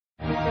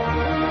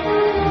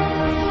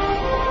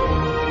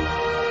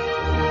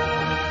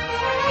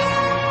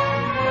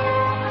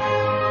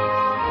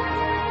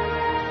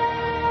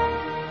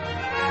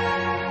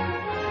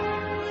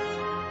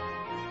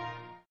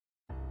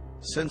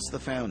Since the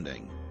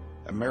founding,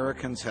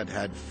 Americans had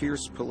had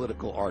fierce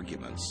political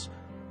arguments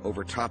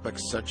over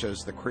topics such as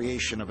the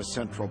creation of a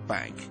central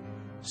bank,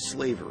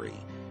 slavery,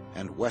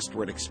 and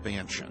westward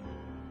expansion.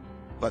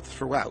 But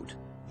throughout,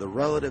 the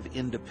relative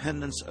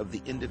independence of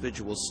the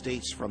individual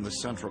states from the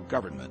central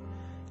government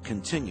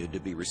continued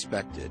to be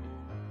respected.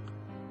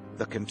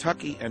 The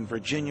Kentucky and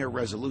Virginia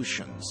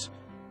resolutions,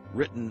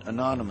 written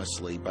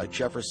anonymously by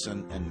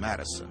Jefferson and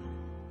Madison,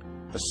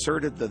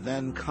 asserted the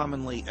then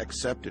commonly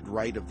accepted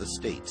right of the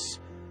states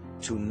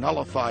to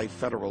nullify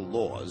federal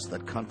laws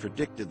that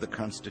contradicted the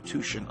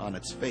Constitution on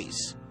its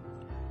face,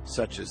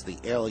 such as the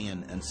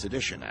Alien and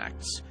Sedition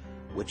Acts,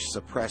 which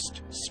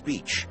suppressed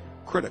speech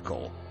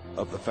critical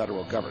of the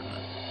federal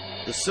government.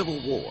 The Civil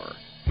War,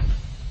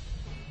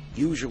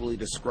 usually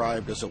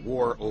described as a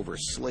war over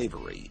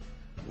slavery,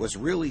 was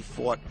really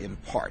fought in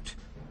part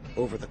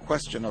over the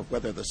question of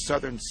whether the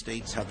southern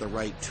states had the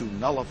right to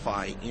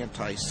nullify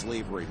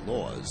anti-slavery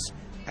laws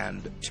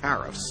and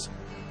tariffs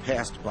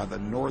passed by the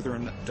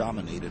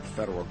northern-dominated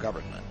federal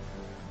government.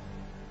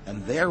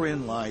 And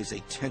therein lies a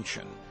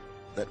tension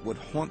that would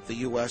haunt the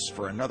U.S.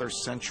 for another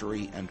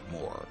century and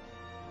more.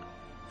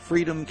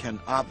 Freedom can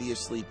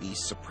obviously be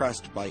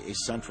suppressed by a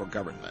central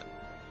government,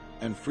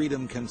 and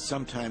freedom can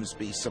sometimes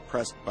be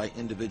suppressed by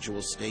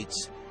individual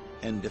states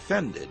and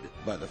defended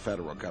by the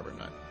federal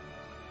government.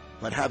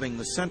 But having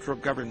the central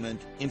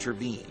government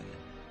intervene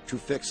to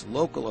fix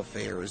local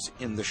affairs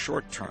in the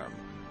short term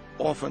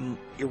often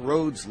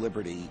erodes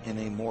liberty in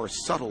a more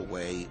subtle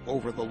way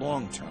over the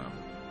long term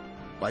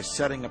by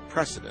setting a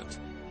precedent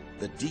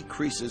that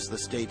decreases the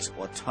state's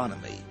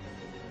autonomy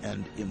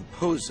and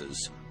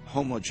imposes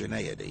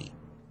homogeneity.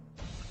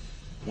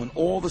 When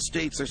all the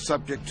states are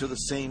subject to the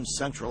same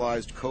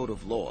centralized code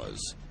of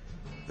laws,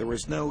 there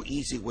is no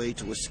easy way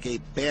to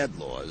escape bad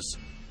laws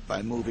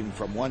by moving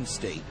from one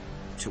state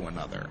to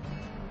another.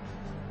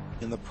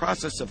 In the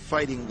process of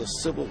fighting the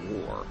Civil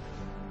War,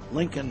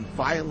 Lincoln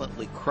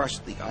violently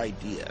crushed the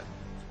idea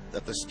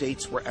that the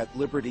states were at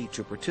liberty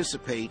to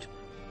participate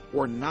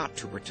or not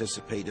to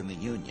participate in the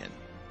Union.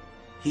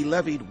 He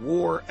levied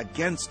war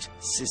against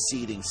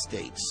seceding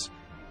states,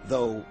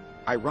 though,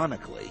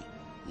 ironically,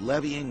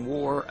 levying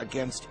war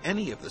against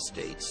any of the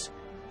states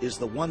is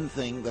the one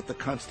thing that the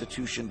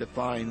Constitution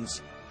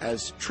defines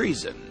as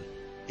treason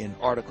in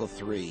Article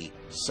 3,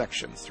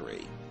 Section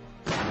 3.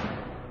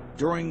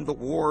 During the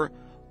war,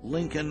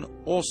 Lincoln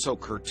also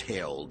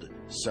curtailed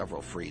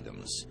several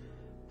freedoms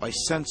by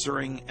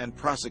censoring and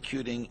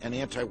prosecuting an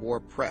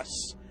anti-war press,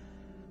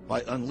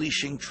 by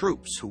unleashing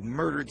troops who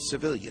murdered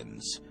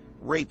civilians,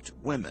 raped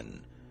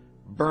women,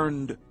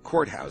 burned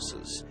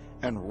courthouses,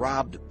 and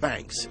robbed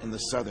banks in the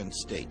southern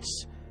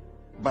states,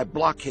 by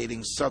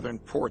blockading southern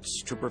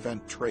ports to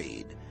prevent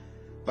trade,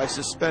 by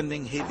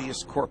suspending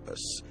habeas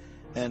corpus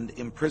and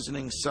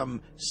imprisoning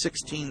some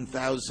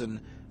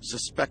 16,000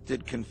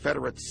 suspected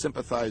Confederate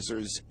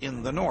sympathizers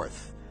in the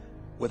North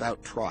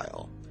without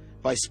trial,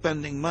 by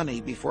spending money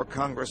before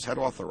Congress had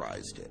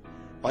authorized it,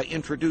 by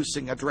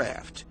introducing a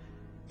draft,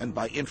 and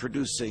by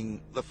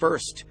introducing the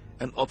first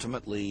and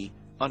ultimately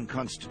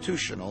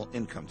unconstitutional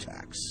income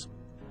tax.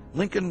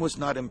 Lincoln was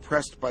not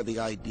impressed by the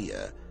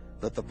idea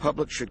that the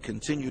public should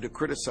continue to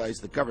criticize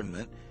the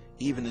government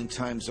even in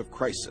times of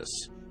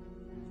crisis.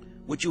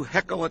 Would you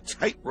heckle a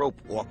tightrope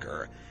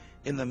walker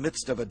in the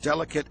midst of a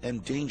delicate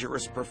and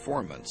dangerous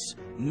performance?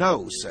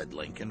 No, said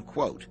Lincoln,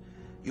 quote,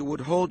 you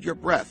would hold your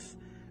breath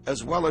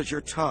as well as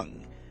your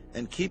tongue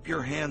and keep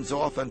your hands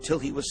off until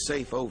he was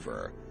safe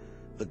over.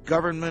 The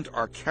government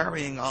are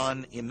carrying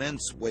on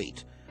immense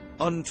weight.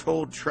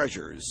 Untold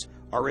treasures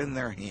are in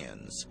their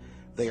hands.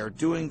 They are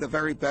doing the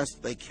very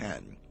best they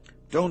can.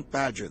 Don't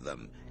badger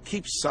them.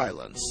 Keep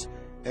silence,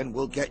 and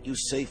we'll get you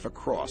safe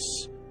across,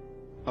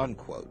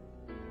 unquote.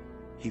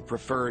 He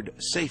preferred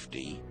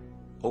safety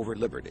over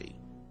liberty.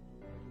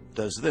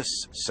 Does this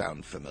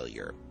sound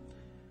familiar?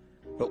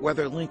 But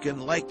whether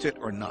Lincoln liked it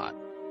or not,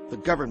 the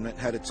government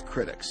had its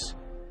critics.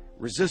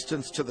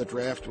 Resistance to the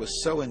draft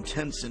was so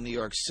intense in New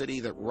York City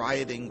that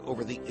rioting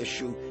over the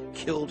issue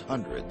killed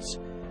hundreds,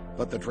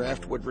 but the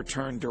draft would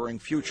return during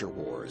future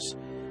wars,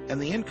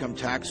 and the income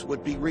tax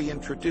would be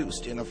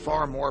reintroduced in a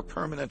far more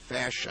permanent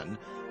fashion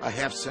a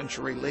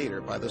half-century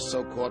later by the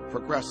so-called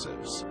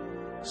progressives,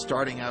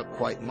 starting out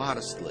quite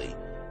modestly,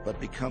 but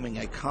becoming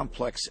a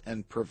complex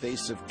and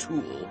pervasive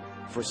tool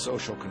for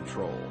social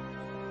control.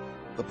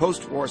 The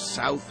post-war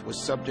South was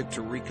subject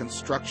to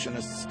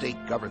Reconstructionist state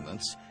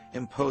governments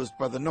imposed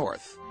by the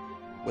North,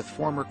 with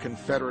former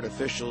Confederate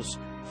officials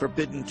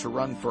forbidden to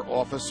run for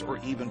office or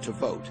even to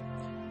vote,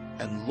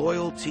 and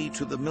loyalty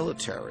to the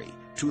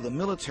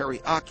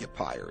military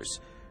occupiers,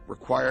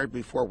 required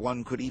before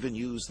one could even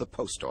use the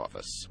post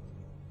office.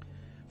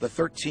 The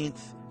 13th,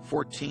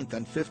 14th,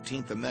 and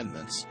 15th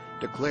Amendments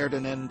declared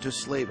an end to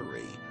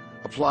slavery,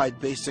 applied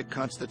basic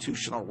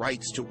constitutional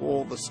rights to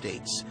all the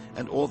states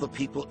and all the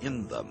people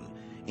in them,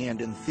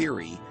 and in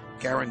theory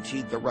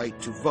guaranteed the right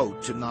to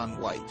vote to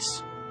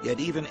non-whites.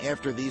 Yet even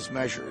after these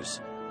measures,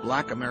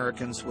 black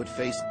Americans would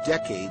face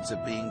decades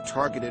of being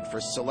targeted for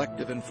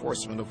selective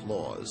enforcement of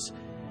laws,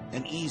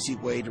 an easy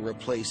way to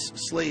replace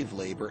slave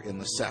labor in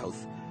the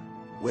South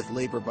with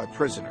labor by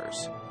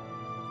prisoners.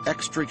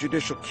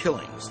 Extrajudicial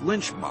killings,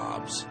 lynch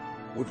mobs,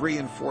 would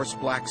reinforce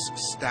blacks'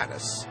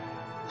 status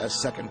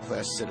as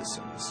second-class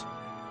citizens.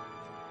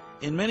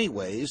 In many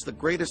ways, the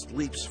greatest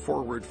leaps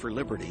forward for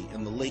liberty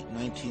in the late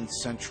 19th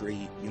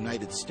century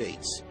United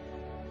States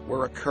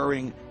were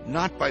occurring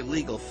not by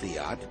legal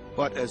fiat,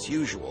 but as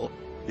usual,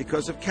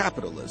 because of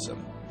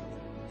capitalism.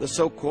 The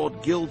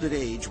so-called Gilded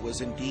Age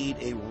was indeed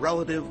a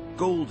relative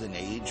golden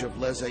age of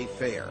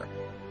laissez-faire,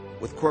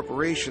 with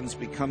corporations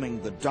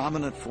becoming the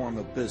dominant form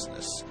of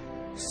business,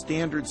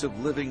 standards of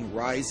living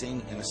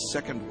rising in a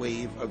second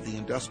wave of the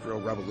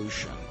Industrial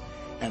Revolution,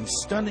 and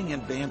stunning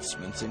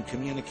advancements in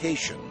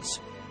communications,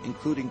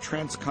 including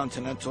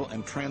transcontinental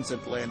and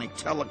transatlantic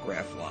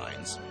telegraph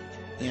lines,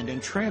 and in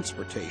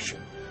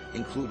transportation,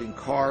 including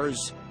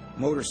cars,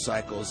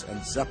 motorcycles,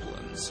 and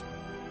zeppelins.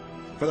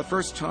 For the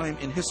first time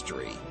in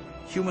history,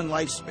 human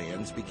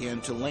lifespans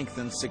began to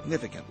lengthen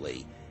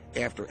significantly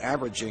after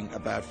averaging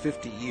about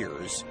 50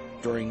 years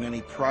during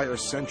many prior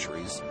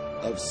centuries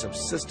of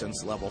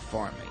subsistence-level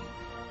farming.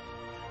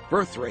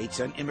 Birth rates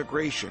and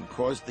immigration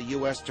caused the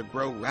U.S. to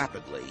grow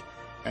rapidly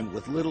and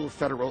with little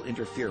federal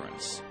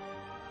interference.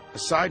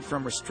 Aside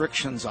from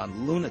restrictions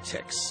on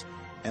lunatics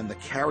and the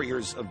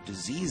carriers of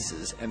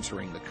diseases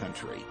entering the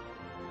country,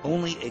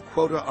 only a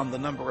quota on the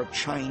number of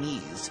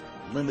Chinese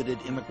limited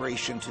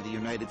immigration to the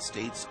United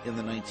States in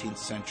the 19th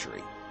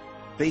century.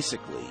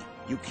 Basically,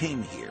 you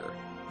came here,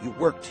 you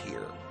worked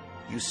here,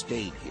 you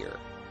stayed here.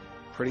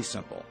 Pretty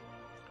simple.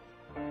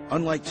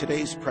 Unlike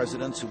today's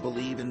presidents who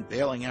believe in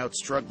bailing out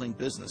struggling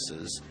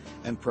businesses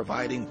and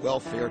providing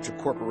welfare to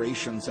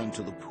corporations and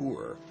to the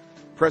poor,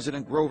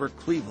 President Grover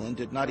Cleveland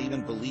did not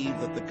even believe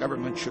that the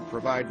government should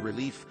provide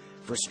relief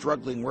for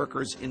struggling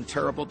workers in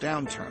terrible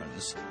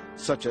downturns,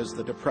 such as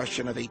the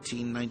Depression of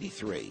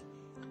 1893.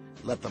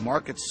 Let the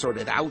markets sort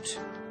it out,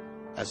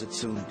 as it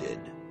soon did.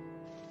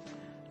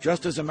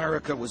 Just as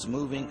America was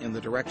moving in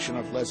the direction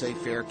of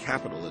laissez-faire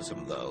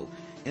capitalism, though,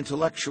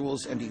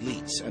 intellectuals and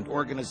elites and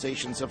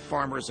organizations of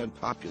farmers and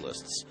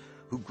populists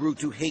who grew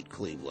to hate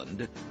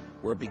Cleveland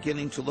were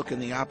beginning to look in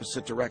the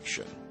opposite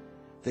direction.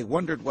 They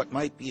wondered what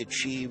might be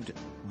achieved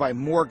by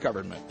more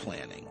government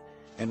planning,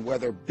 and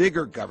whether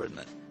bigger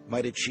government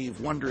might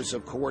achieve wonders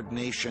of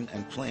coordination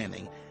and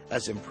planning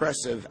as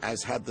impressive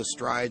as had the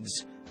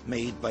strides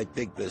made by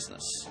big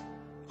business.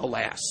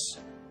 Alas,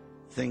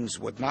 things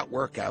would not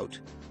work out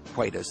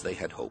quite as they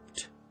had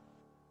hoped.